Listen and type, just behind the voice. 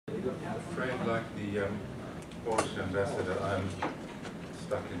afraid, like the Polish ambassador, I'm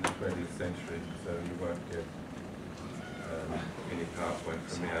stuck in the 20th century, so you won't get any PowerPoint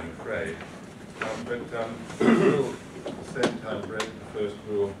from me, I'm afraid. We'll at the same time break the first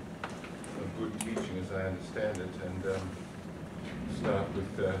rule of good teaching as I understand it, and start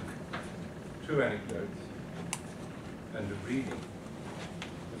with two anecdotes and a reading.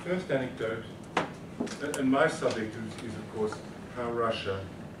 The first anecdote, and my subject is of course how Russia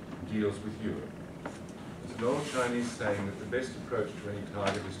deals with Europe. There's an old Chinese saying that the best approach to any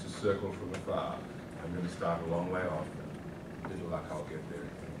target is to circle from afar. I'm going to start a long way off. Little luck, I'll get there.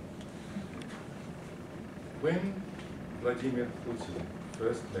 When Vladimir Putin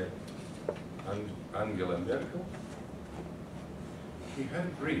first met Angela Merkel, he had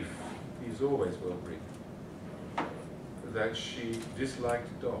a brief, he's always well briefed, that she disliked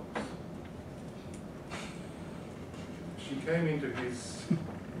dogs. She came into his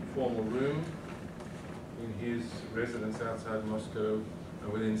formal room in his residence outside Moscow,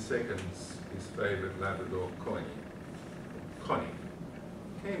 and within seconds his favorite Labrador, Connie,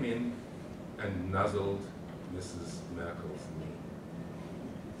 came in and nuzzled Mrs. Merkel's knee.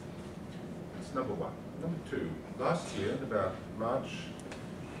 That's number one. Number two, last year, in about March,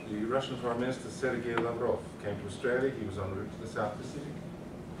 the Russian Foreign Minister Sergei Lavrov came to Australia. He was en route to the South Pacific.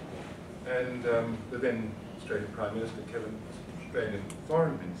 And the then Australian Prime Minister, Australian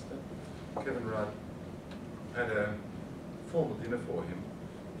Foreign Minister, Kevin Rudd, had a formal dinner for him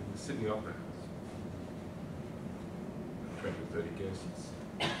in the Sydney Opera House. 20 or 30 guests.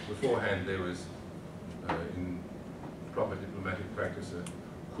 Beforehand, there was, in proper diplomatic practice, a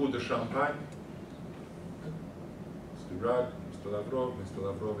coup de champagne. Mr. Rudd, Mr.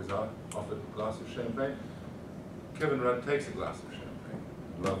 Lavrov is offered a glass of champagne. Kevin Rudd takes a glass of champagne.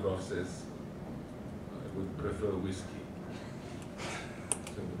 Lavrov says, I would prefer whiskey.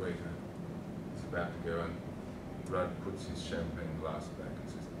 So the waiter is about to go, and Rudd puts his champagne glass back and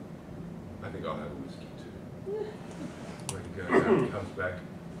says, I think I'll have a whiskey too. Waiter goes out and comes back,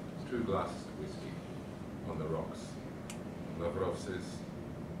 2 glasses of whiskey on the rocks. And Lavrov says,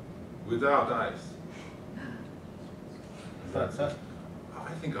 without ice. And Rudd says, oh,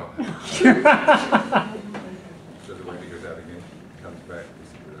 I think I'll have it. So the waiter goes out again, comes back,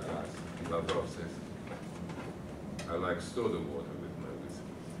 whiskey without ice. And Lavrov says, I like soda water with no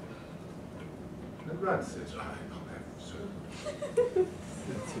whiskey. And Rudd says, I'll have soda.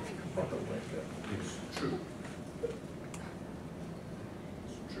 It's true.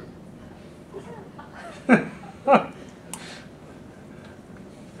 It's true.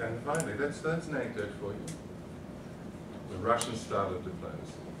 And finally, that's an anecdote for you. The Russian style of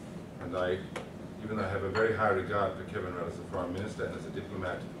diplomacy. And even though I have a very high regard for Kevin Rudd as a foreign minister and as a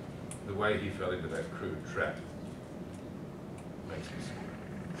diplomat, the way he fell into that crude trap makes me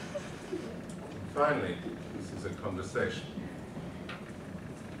squirm. And finally, this is a conversation.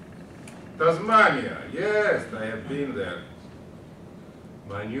 Tasmania, yes, I have been there.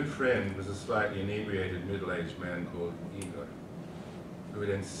 My new friend was a slightly inebriated middle-aged man called Igor, who had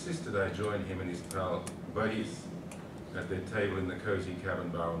insisted I join him and his pal Boris at their table in the cozy cabin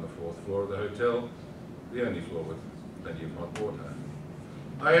bar on the 4th floor of the hotel, the only floor with plenty of hot water.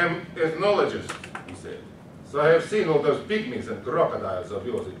 I am ethnologist, he said, so I have seen all those pygmies and crocodiles of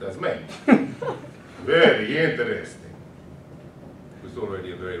yours in Tasmania. Very interesting. It was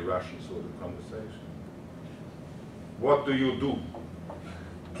already a very Russian sort of conversation. What do you do?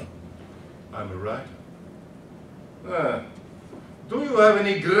 I'm a writer. Ah, do you have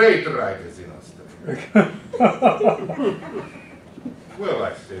any great writers in Australia? Well,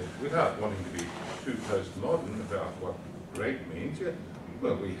 I said, without wanting to be too postmodern about what great means, yeah,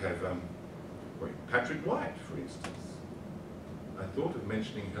 well, we have Patrick White, for instance. I thought of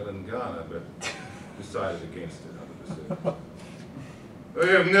mentioning Helen Garner, but decided against it under the circumstances. I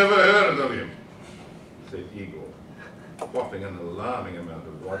have never heard of him, said Igor, quaffing an alarming amount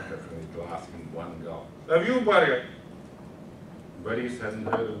of vodka from his glass in one gulp. Have you, buddy? Boris hadn't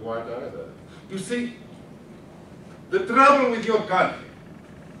heard of White either. You see, the trouble with your country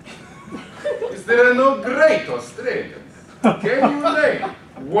is there are no great Australians. Can you name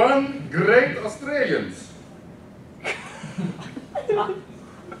one great Australian?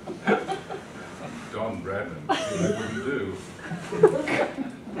 Don Bradman, I wouldn't do.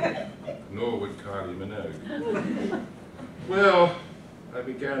 Nor would Kylie Minogue. Well, I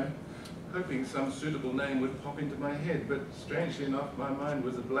began hoping some suitable name would pop into my head, but strangely enough, my mind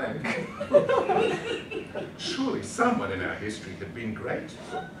was a blank. Surely someone in our history had been great.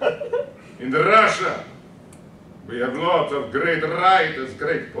 In Russia, we have lots of great writers,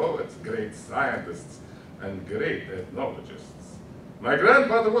 great poets, great scientists, and great ethnologists. My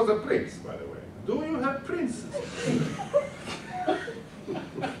grandfather was a prince, by the way. Do you have princes?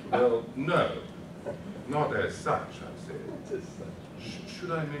 Well, no. Not as such, I said.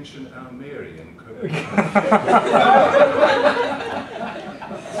 Should I mention our Mary in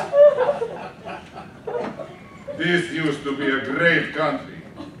This used to be a great country,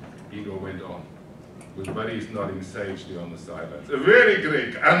 Igor went on, with buddies nodding sagely on the sidelines. A very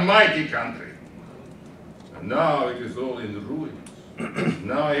great and mighty country. And now it is all in ruins.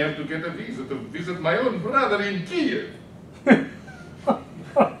 Now I have to get a visa to visit my own brother in Kiev. At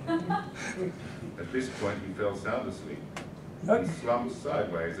this point he fell sound asleep and slumped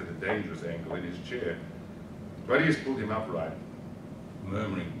sideways at a dangerous angle in his chair. Buddies pulled him upright,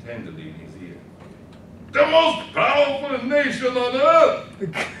 murmuring tenderly in his ear, "The most powerful nation on earth!"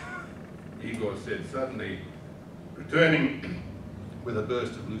 Igor said suddenly, returning with a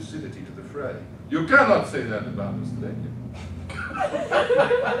burst of lucidity to the fray, "You cannot say that about Australia."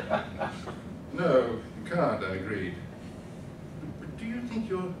 No, you can't, I agreed. But do you think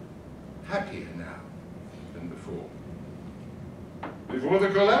you're happier now than before? Before the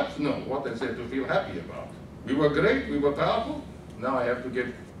collapse? No, what is there to feel happy about? We were great, we were powerful. Now I have to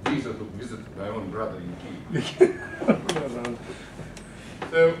get visa to visit my own brother in Kiev.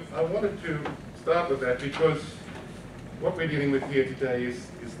 So I wanted to start with that because what we're dealing with here today is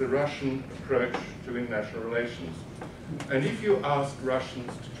the Russian approach to international relations. And if you ask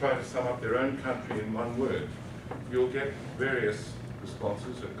Russians to try to sum up their own country in one word, you'll get various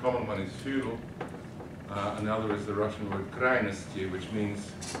responses. A common one is feudal, another is the Russian word krainosti, which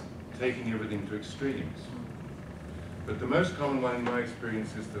means taking everything to extremes. But the most common one in my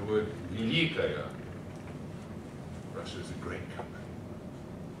experience is the word velikaya. Russia is a great country.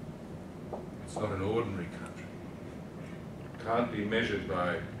 It's not an ordinary country. It can't be measured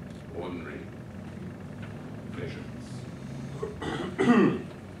by ordinary measurements.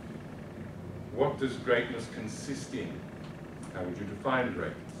 What does greatness consist in? How would you define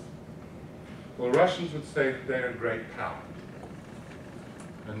greatness? Well, Russians would say that they're a great power.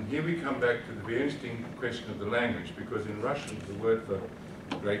 And here we come back to the very interesting question of the language, because in Russian the word for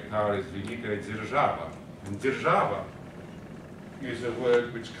great power is velikaya держава. And держава is a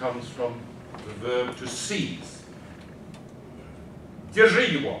word which comes from the verb to seize. Держи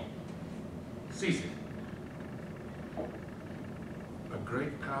его. Seize it. A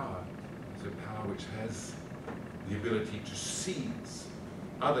great power is a power which has the ability to seize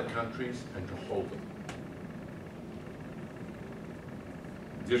other countries and to hold them.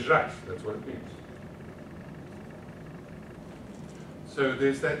 Держать, that's what it means. So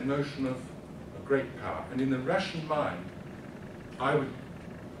there's that notion of a great power. And in the Russian mind, I would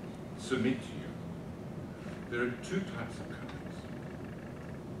submit to you, there are two types of countries.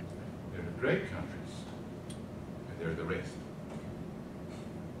 There are great countries, and there are the rest.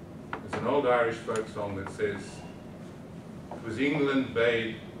 There's an old Irish folk song that says, "'Twas England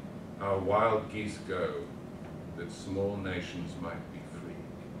bade our wild geese go, that small nations might be free."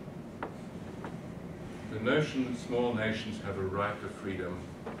 The notion that small nations have a right to freedom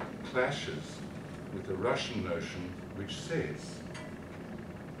clashes with the Russian notion which says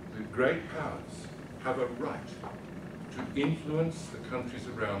that great powers have a right to influence the countries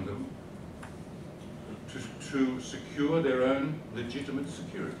around them to secure their own legitimate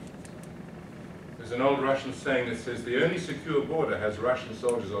security. There's an old Russian saying that says the only secure border has Russian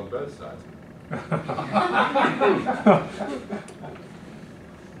soldiers on both sides.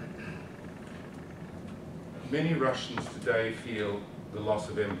 Many Russians today feel the loss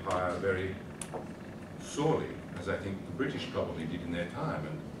of empire very sorely, as I think the British probably did in their time,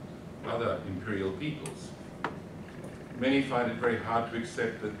 and other imperial peoples. Many find it very hard to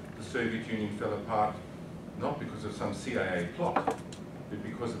accept that the Soviet Union fell apart not because of some CIA plot, but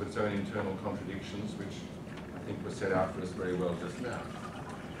because of its own internal contradictions, which I think were set out for us very well just now.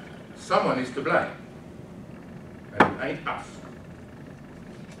 Someone is to blame, and it ain't us.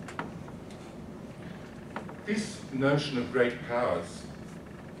 This notion of great powers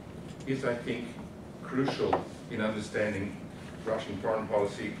is, I think, crucial in understanding Russian foreign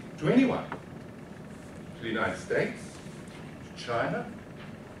policy to anyone, to the United States, to China,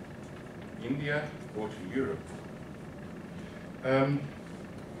 India, or to Europe.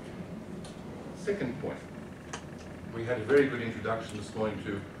 Second point, we had a very good introduction this morning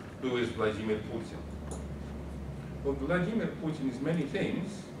to who is Vladimir Putin. Well, Vladimir Putin is many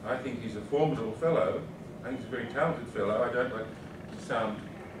things. I think he's a formidable fellow. I think he's a very talented fellow. I don't like to sound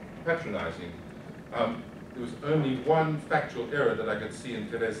patronizing. There was only one factual error that I could see in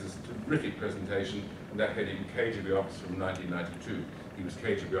Teresa's terrific presentation, and that had him KGB officer from 1992. He was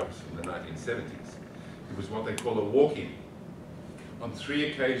KGB officer from the 1970s. It was what they call a walk-in. On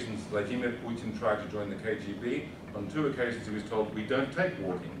 3 occasions, Vladimir Putin tried to join the KGB. On 2 occasions, he was told, we don't take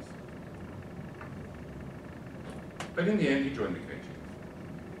walk-ins. But in the end, he joined the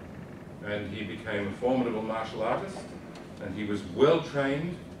KGB. And he became a formidable martial artist, and he was well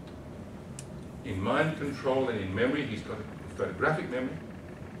trained in mind control and in memory. He's got a photographic memory,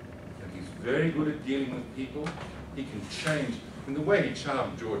 and he's very good at dealing with people. He can change. And the way he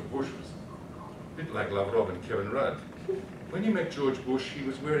charmed George Bush was a bit like Lavrov and Kevin Rudd. When you met George Bush, he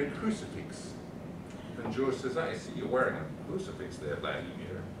was wearing a crucifix. And George says, I see you're wearing a crucifix there,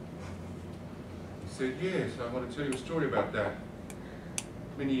 Vladimir. He said, yes, I want to tell you a story about that.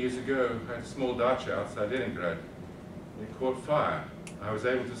 Many years ago, I had a small dacha outside Leningrad. It caught fire. I was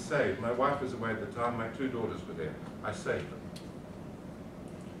able to save. My wife was away at the time, my 2 daughters were there. I saved them.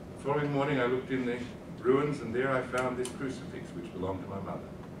 The following morning, I looked in the ruins, and there I found this crucifix, which belonged to my mother.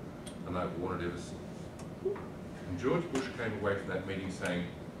 And I've worn it ever since. And George Bush came away from that meeting saying,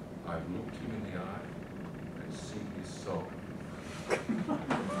 I've looked him in the eye and seen his soul.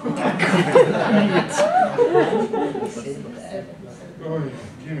 Oh,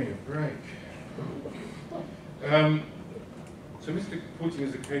 give me a break. So Mr. Putin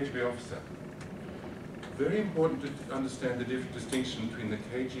is a KGB officer. Very important to understand the distinction between the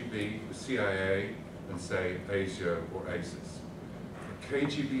KGB, the CIA, and say Asia or ASIS. The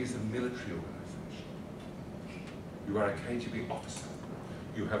KGB is a military organization. You are a KGB officer.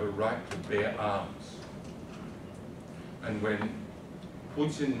 You have a right to bear arms. And when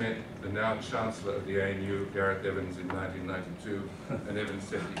Putin met the now Chancellor of the ANU, Gareth Evans, in 1992, and Evans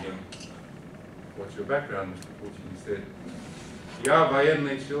said to him, what's your background, Mr. Putin? He said, "Я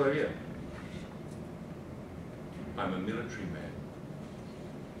военный человек." I'm a military man.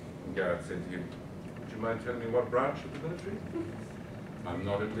 And Gareth said to him, would you mind telling me what branch of the military? I'm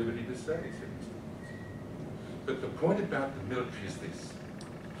not at liberty to say, said Mr. Putin. But the point about the military is this.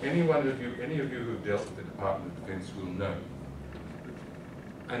 Any of you who've dealt with the Department of Defense will know.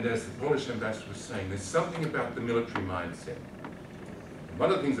 And as the Polish ambassador was saying, there's something about the military mindset. And one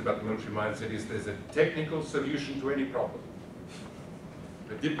of the things about the military mindset is there's a technical solution to any problem.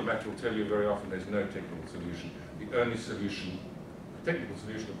 A diplomat will tell you very often there's no technical solution. The only solution, the technical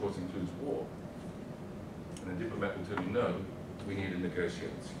solution of course includes war. And a diplomat will tell you no, we need a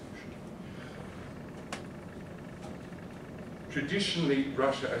negotiated solution. Traditionally,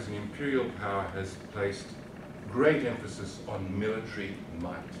 Russia as an imperial power has placed great emphasis on military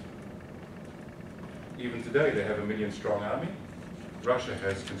might. Even today they have a 1 million strong army. Russia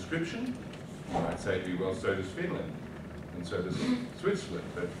has conscription. You might say to you, well, so does Finland, and so does Switzerland,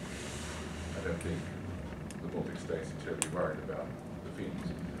 but I don't think the Baltic states are terribly worried about the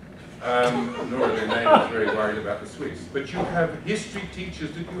Finns. Nor are their neighbours very worried about the Swiss. But you have history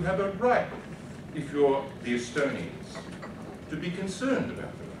teaches that you have a right, if you're the Estonians, to be concerned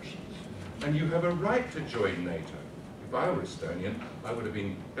about the Russians. And you have a right to join NATO. If I were Estonian, I would have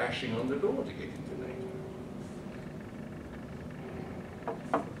been bashing on the door to get into NATO.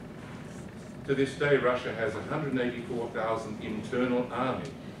 To this day, Russia has 184,000 internal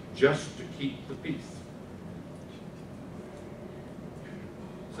army just to keep the peace.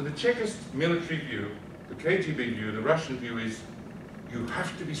 So the Chekist military view, the KGB view, the Russian view is you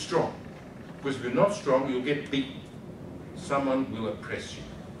have to be strong. Because if you're not strong, you'll get beaten. Someone will oppress you.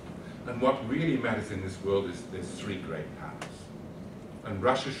 And what really matters in this world is there's 3 great powers. And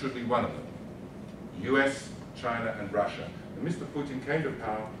Russia should be one of them. US, China, and Russia. And Mr. Putin came to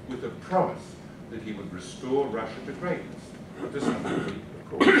power with a promise that he would restore Russia to greatness. But to some degree, of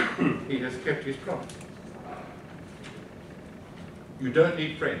course, he has kept his promise. You don't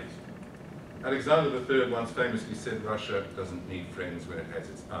need friends. Alexander III once famously said Russia doesn't need friends when it has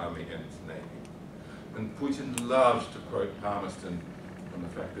its army and its navy. And Putin loves to quote Palmerston on the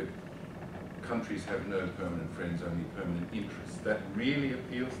fact that countries have no permanent friends, only permanent interests. That really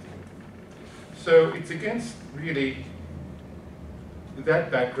appeals to him. So it's against really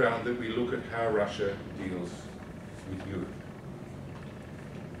that background that we look at how Russia deals with Europe.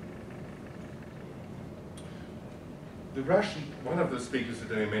 The Russian, one of the speakers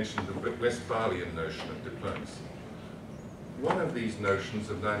today mentioned the Westphalian notion of diplomacy. One of these notions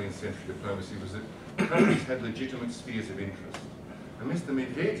of 19th century diplomacy was that countries had legitimate spheres of interest. And Mr.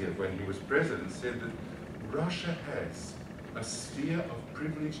 Medvedev, when he was president, said that Russia has a sphere of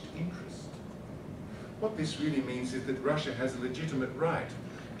privileged interest. What this really means is that Russia has a legitimate right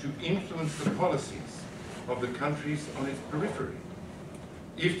to influence the policies of the countries on its periphery,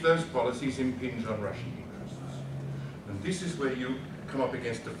 if those policies impinge on Russian interests. And this is where you come up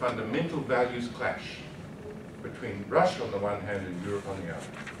against a fundamental values clash between Russia on the one hand and Europe on the other.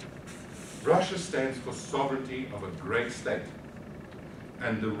 Russia stands for sovereignty of a great state.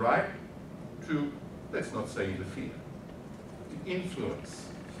 and the right to, let's not say interfere, to influence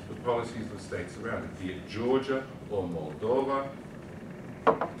the policies of states around it, be it Georgia or Moldova,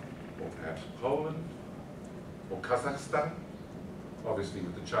 or perhaps Poland, or Kazakhstan. Obviously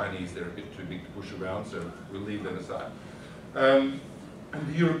with the Chinese they're a bit too big to push around, so we'll leave them aside. And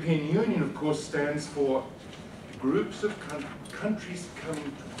the European Union, of course, stands for groups of countries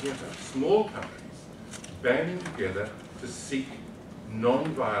coming together, small countries, banding together to seek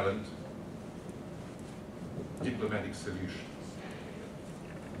non-violent diplomatic solutions.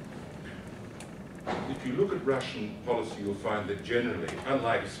 If you look at Russian policy, you'll find that generally,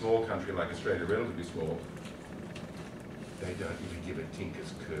 unlike a small country like Australia, relatively small, they don't even give a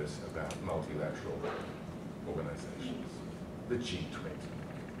tinker's curse about multilateral organizations. The G20,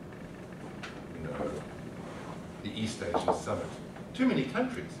 you know, the East Asian Summit. Too many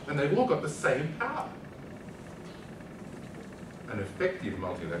countries, and they've all got the same power. An effective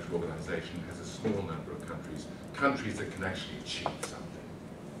multilateral organization has a small number of countries that can actually achieve something.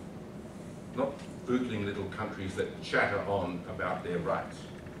 Not bootling little countries that chatter on about their rights.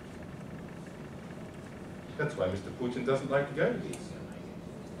 That's why Mr. Putin doesn't like to go to these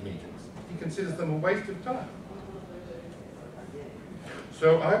meetings. He considers them a waste of time.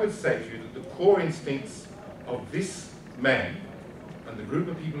 So I would say to you that the core instincts of this man and the group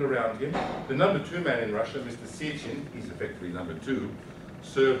of people around him, the number 2 man in Russia, Mr. Sechin, he's effectively number 2,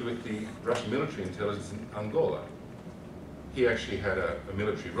 served with the Russian military intelligence in Angola. He actually had a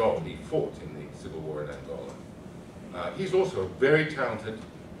military role. He fought in the civil war in Angola. He's also a very talented,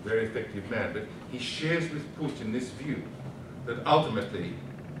 very effective man, but he shares with Putin this view that ultimately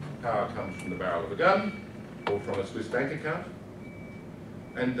power comes from the barrel of a gun or from a Swiss bank account,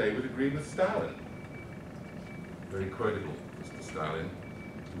 and they would agree with Stalin. Very quotable, Mr. Stalin,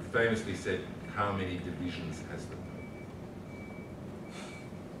 who famously said, "How many divisions has the Pope?"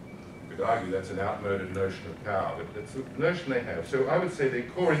 You could argue that's an outmoded notion of power, but that's the notion they have. So I would say their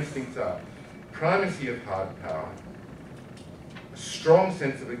core instincts are primacy of hard power, a strong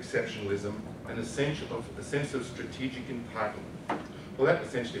sense of exceptionalism, and a sense of strategic entitlement. Well, that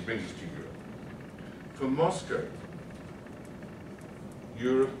essentially brings us to Europe. For Moscow,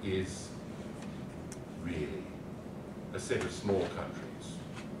 Europe is really a set of small countries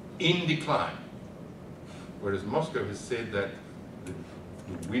in decline, whereas Moscow has said that the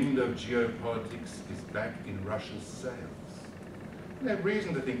wind of geopolitics is back in Russia's sails. And they have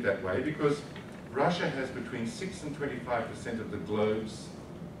reason to think that way because Russia has between 6 and 25% of the globe's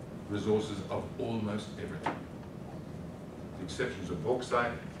resources of almost everything. The exceptions of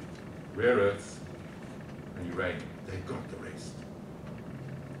bauxite, rare earths, and uranium. They've got the rest.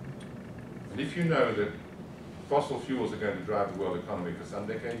 And if you know that fossil fuels are going to drive the world economy for some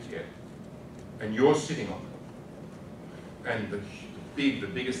decades yet, and you're sitting on them, and the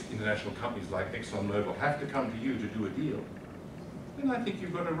biggest international companies like ExxonMobil have to come to you to do a deal, then I think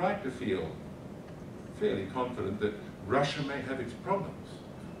you've got a right to feel fairly confident that Russia may have its problems,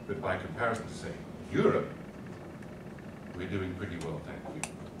 but by comparison to, say, Europe, we're doing pretty well, thank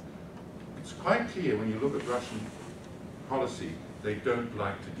you. It's quite clear when you look at Russian policy, they don't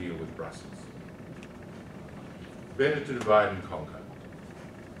like to deal with Brussels. Better to divide and conquer.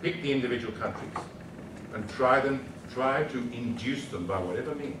 Pick the individual countries and try to induce them by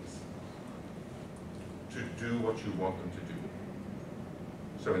whatever means to do what you want them to do.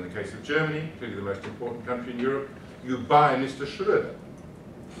 So in the case of Germany, clearly the most important country in Europe, you buy Mr. Schröder,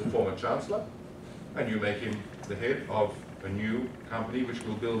 the former Chancellor, and you make him the head of a new company which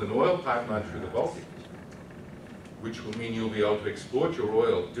will build an oil pipeline through the Baltic, which will mean you'll be able to export your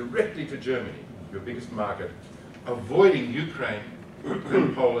oil directly to Germany, your biggest market, avoiding Ukraine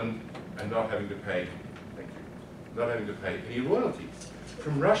and Poland and not having to pay, not having to pay any royalties.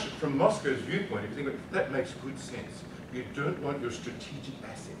 From Moscow's viewpoint, if you think that makes good sense. You don't want your strategic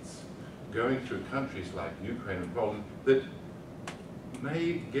assets going through countries like Ukraine and Poland that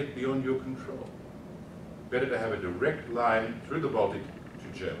may get beyond your control. Better to have a direct line through the Baltic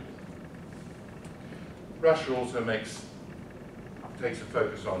to Germany. Russia also takes a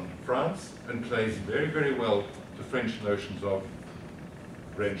focus on France and plays very, very well the French notions of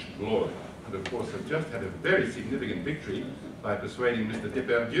French glory. And of course, have just had a very significant victory by persuading Mr.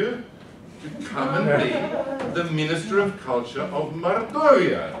 Depardieu to come and be the Minister of Culture of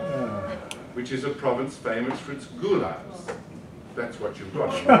Mordovia, which is a province famous for its gulags. That's what you've got.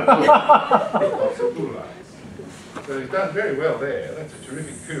 Lots of gulags. So he's done very well there. That's a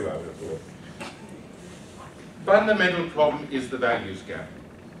terrific coup, I would have thought. Fundamental problem is the values gap.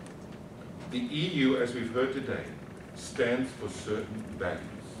 The EU, as we've heard today, stands for certain values.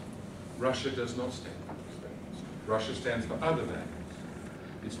 Russia does not stand for these values. Russia stands for other values.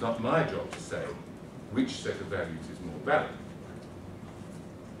 It's not my job to say which set of values is more valid.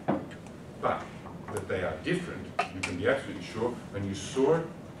 But that they are different, you can be absolutely sure, and you saw it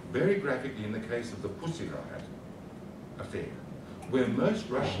very graphically in the case of the Pussy Riot affair, where most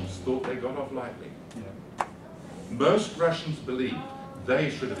Russians thought they got off lightly. Yeah. Most Russians believed they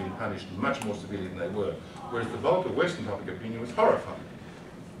should have been punished much more severely than they were, whereas the bulk of Western public opinion was horrified.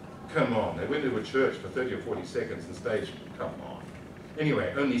 Come on, they went to a church for 30 or 40 seconds and staged, come on.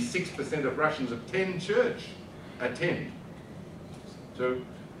 Anyway, only 6% of Russians attend church. So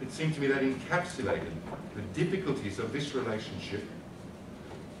it seemed to me that encapsulated the difficulties of this relationship.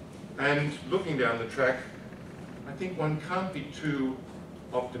 And looking down the track, I think one can't be too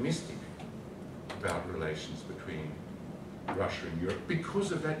optimistic about relations between Russia and Europe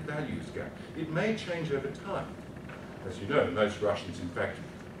because of that values gap. It may change over time. As you know, most Russians, in fact,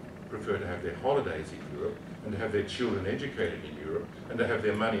 prefer to have their holidays in Europe and to have their children educated in Europe and to have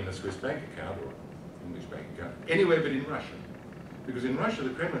their money in a Swiss bank account or English bank account, anywhere but in Russia. Because in Russia,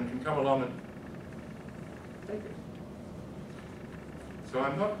 the Kremlin can come along and take it. So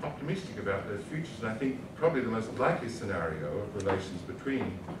I'm not optimistic about those futures, and I think probably the most likely scenario of relations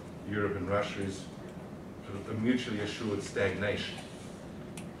between Europe and Russia is sort of a mutually assured stagnation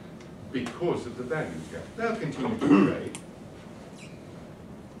because of the values gap. They'll continue to trade,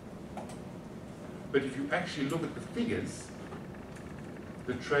 but if you actually look at the figures,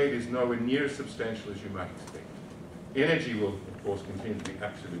 the trade is nowhere near as substantial as you might expect. Energy will, of course, continue to be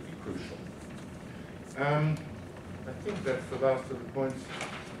absolutely crucial. I think that's the last of the points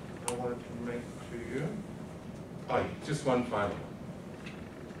I wanted to make to you. Oh, just one final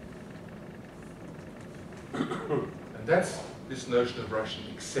one. And that's this notion of Russian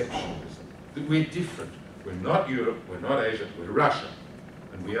exceptionalism. That we're different. We're not Europe, we're not Asia, we're Russia.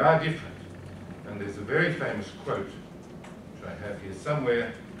 And we are different. And there's a very famous quote, which I have here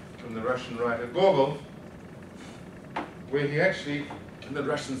somewhere, from the Russian writer Gogol, where he actually, and the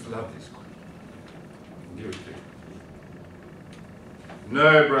Russians love this quote. I'll give it to you.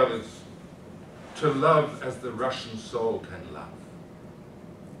 No, brothers, to love as the Russian soul can love.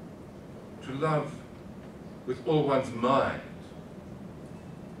 To love with all one's mind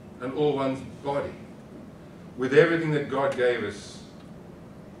and all one's body, with everything that God gave us.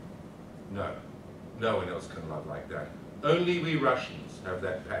 No, no one else can love like that. Only we Russians have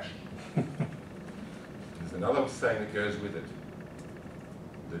that passion. There's another saying that goes with it.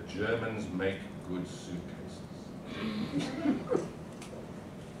 The Germans make good suitcases.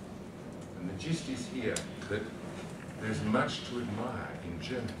 And the gist is here that there's much to admire in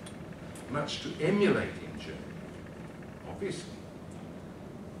Germany, much to emulate in Germany, obviously.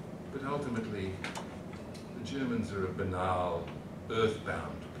 But ultimately, the Germans are a banal,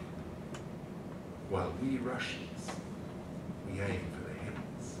 earthbound people, while we Russians, we aim for the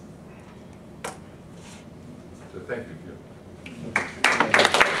heavens. So thank you, Phil.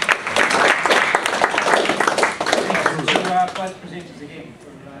 Both presenters again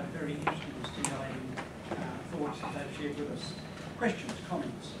for very interesting, stimulating thoughts that they've shared with us. Questions,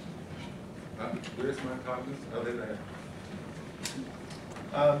 comments? Where's my partners? Oh, there they are.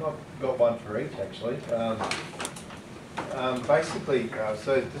 I've got one for each, actually. Basically,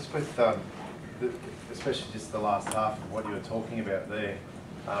 so just with, especially just the last half of what you were talking about there,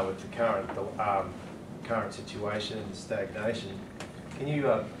 with the current situation and stagnation, can you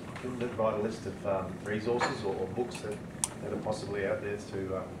provide a list of resources or books that are possibly out there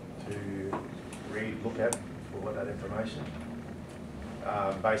to read, look at for that information?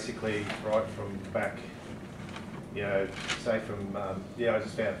 Basically, right from back, you know, say from, I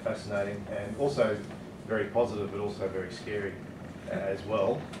just found it fascinating and also very positive, but also very scary as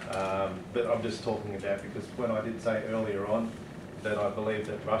well. But I'm just talking about, because when I did say earlier on that I believe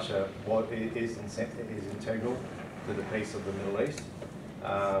that Russia is integral to the peace of the Middle East,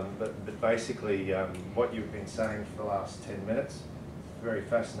 but basically what you've been saying for the last 10 minutes, very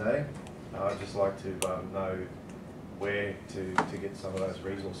fascinating. I'd just like to know where to get some of those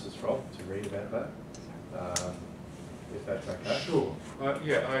resources from to read about that, if that's okay. Sure.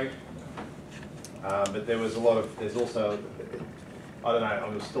 Yeah, but there was a lot of, there's also, I don't know,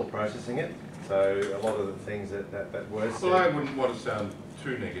 I'm still processing it, so a lot of the things that were said. well, I wouldn't want to sound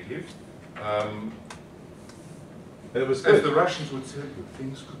too negative. But it was good. As the Russians would say,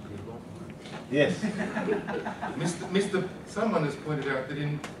 things could be a lot worse. Yes. Someone has pointed out that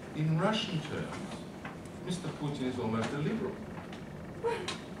in Russian terms, Mr. Putin is almost a liberal.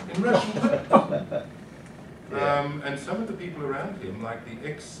 In Russian terms. And some of the people around him, like the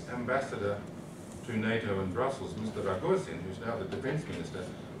ex-ambassador to NATO in Brussels, Mr. Rogozin, who's now the defense minister,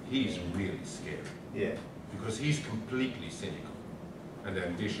 he's really scary. Yeah. Because he's completely cynical. and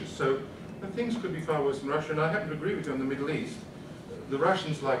ambitious. So things could be far worse in Russia, and I happen to agree with you on the Middle East. The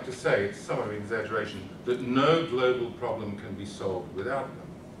Russians like to say, it's somewhat of an exaggeration, that no global problem can be solved without them.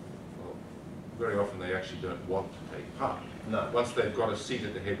 Well, very often they actually don't want to take part. No. Once they've got a seat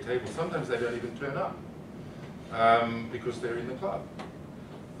at the head table, sometimes they don't even turn up because they're in the club.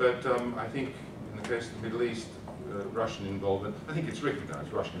 But I think in the case of the Middle East, Russian involvement, I think it's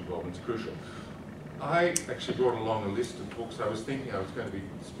recognized, Russian involvement is crucial. I actually brought along a list of books. I was thinking I was going to be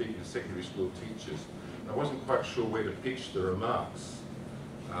speaking to secondary school teachers. I wasn't quite sure where to pitch the remarks,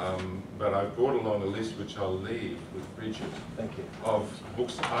 but I brought along a list which I'll leave with Bridget. Thank you. Of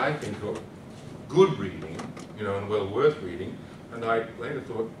books I think are good reading, you know, and well worth reading. And I later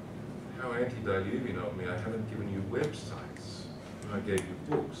thought, how antediluvian of me, I haven't given you websites. I gave you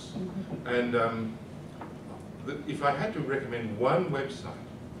books. And if I had to recommend one website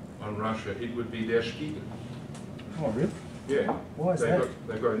on Russia, it would be Der Spiegel. Oh, really? Yeah. Why is that?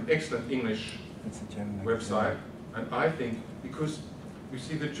 They've got an excellent English It's a German website, and I think because you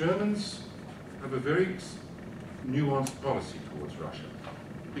see the Germans have a very nuanced policy towards Russia.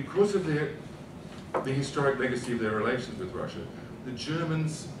 Because of the historic legacy of their relations with Russia, the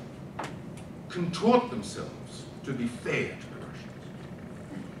Germans contort themselves to be fair to the Russians.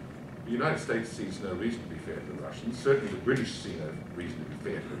 The United States sees no reason to be fair to the Russians. Certainly the British see no reason to be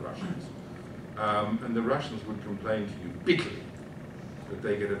fair to the Russians. And the Russians would complain to you bitterly that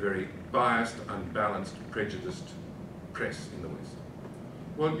they get a very biased, unbalanced, prejudiced press in the West.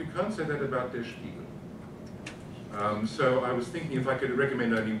 Well, you can't say that about Der Spiegel. So I was thinking if I could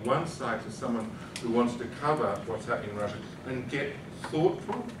recommend only one site to someone who wants to cover what's happening in Russia and get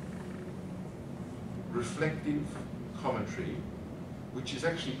thoughtful, reflective commentary, which is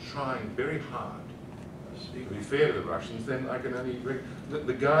actually trying very hard to be fair to the Russians, then I can only...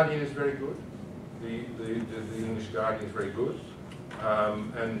 The Guardian is very good. The English Guardian is very good.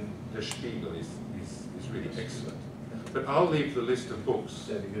 And Der Spiegel is really excellent. But I'll leave the list of books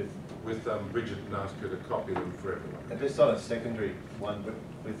Good. with Bridget and ask her to copy them for everyone. And just on a secondary one,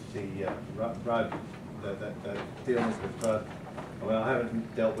 with the RUD, the dealings with RUD, well, I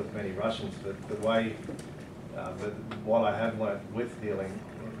haven't dealt with many Russians, but the way, what I have learnt with dealing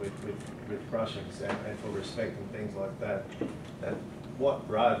with Russians and for respect and things like that, that what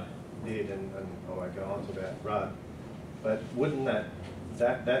RUD did, and I won't go on to about RUD, but wouldn't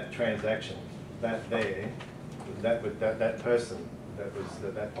that transaction, that person, that was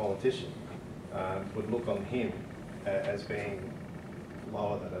that politician, would look on him as being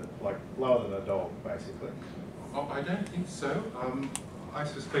lower than a dog, basically. Oh, I don't think so. I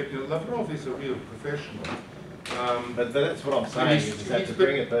suspect Lavrov is a real professional. But that's what I'm saying, is that to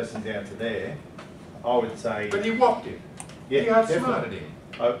bring a person down to there, I would say... But he whopped him. Yeah, he outsmarted him.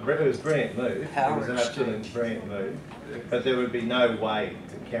 It was a brilliant move. Power It was an absolutely brilliant move. But there would be no way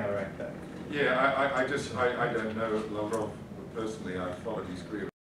to counteract that. Yeah, I don't know Lavrov personally. I followed his career.